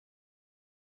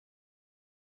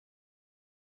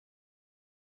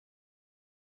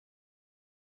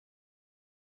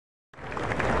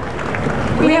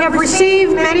We have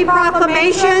received many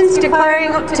proclamations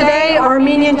declaring today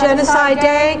Armenian Genocide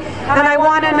Day, and I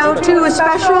want to note too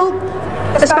especially,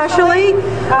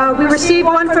 we received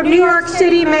one from New York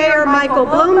City Mayor Michael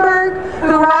Bloomberg,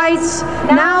 who writes,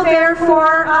 "Now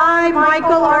therefore I,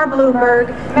 Michael R.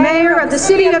 Bloomberg, Mayor of the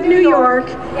City of New York,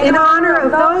 in honor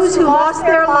of those who lost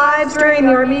their lives during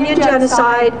the Armenian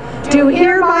Genocide, do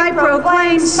hereby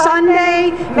proclaim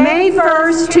Sunday, May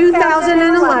 1st,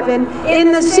 2011,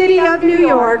 in the City of New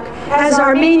York as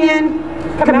Armenian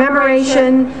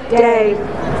Commemoration Day."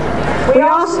 We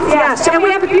also, yes, and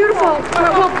we have a beautiful,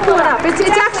 we'll pull it up.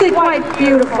 It's actually quite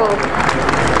beautiful.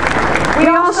 We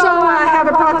also have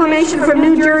a proclamation from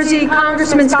New Jersey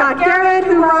Congressman Scott Garrett,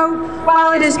 who wrote,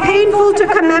 "While it is painful to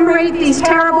commemorate these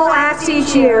terrible acts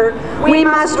each year, we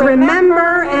must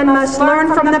remember and must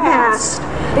learn from the past.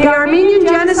 The Armenian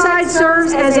Genocide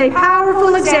serves as a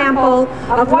powerful example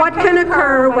of what can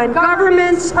occur when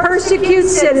governments persecute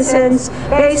citizens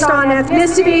based on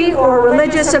ethnicity or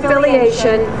religious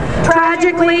affiliation.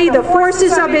 Tragically, the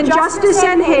forces of injustice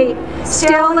and hate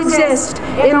still exist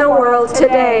in the world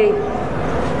today."